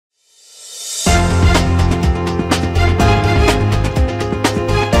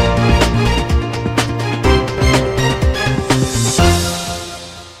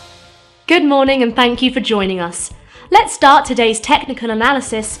morning and thank you for joining us. Let's start today's technical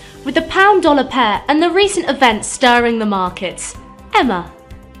analysis with the pound-dollar pair and the recent events stirring the markets. Emma.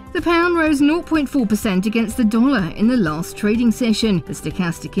 The pound rose 0.4% against the dollar in the last trading session. The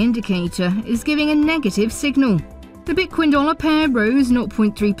stochastic indicator is giving a negative signal. The Bitcoin-dollar pair rose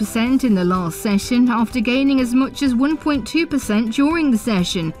 0.3% in the last session after gaining as much as 1.2% during the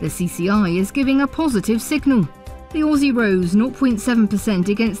session. The CCI is giving a positive signal. The Aussie rose 0.7%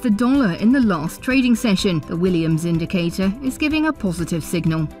 against the dollar in the last trading session. The Williams indicator is giving a positive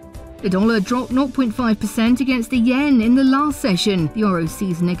signal. The dollar dropped 0.5% against the yen in the last session. The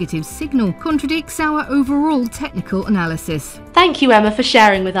ROC's negative signal contradicts our overall technical analysis. Thank you, Emma, for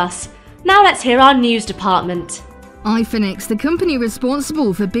sharing with us. Now let's hear our news department. iFinex, the company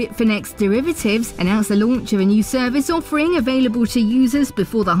responsible for Bitfinex derivatives, announced the launch of a new service offering available to users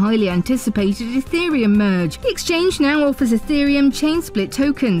before the highly anticipated Ethereum merge. The exchange now offers Ethereum chain split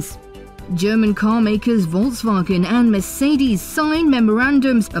tokens. German car makers Volkswagen and Mercedes signed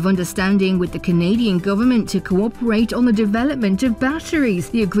memorandums of understanding with the Canadian government to cooperate on the development of batteries.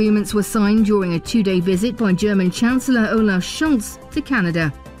 The agreements were signed during a two-day visit by German Chancellor Olaf Scholz to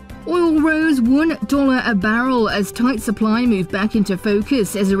Canada. Oil rose $1 a barrel as tight supply moved back into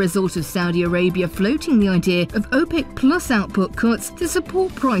focus as a result of Saudi Arabia floating the idea of OPEC Plus output cuts to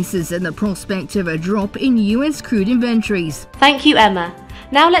support prices and the prospect of a drop in US crude inventories. Thank you, Emma.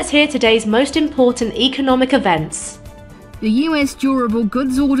 Now let's hear today's most important economic events. The US durable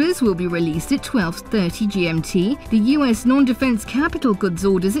goods orders will be released at 12:30 GMT, the US non-defense capital goods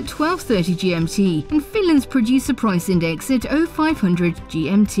orders at 12:30 GMT, and Finland's producer price index at 0500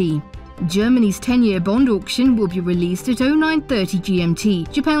 GMT. Germany's 10-year bond auction will be released at 0930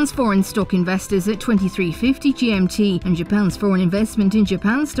 GMT, Japan's foreign stock investors at 2350 GMT, and Japan's foreign investment in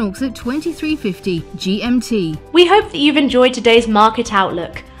Japan stocks at 2350 GMT. We hope that you've enjoyed today's market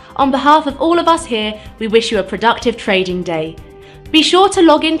outlook. On behalf of all of us here, we wish you a productive trading day. Be sure to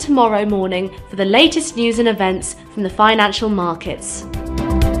log in tomorrow morning for the latest news and events from the financial markets.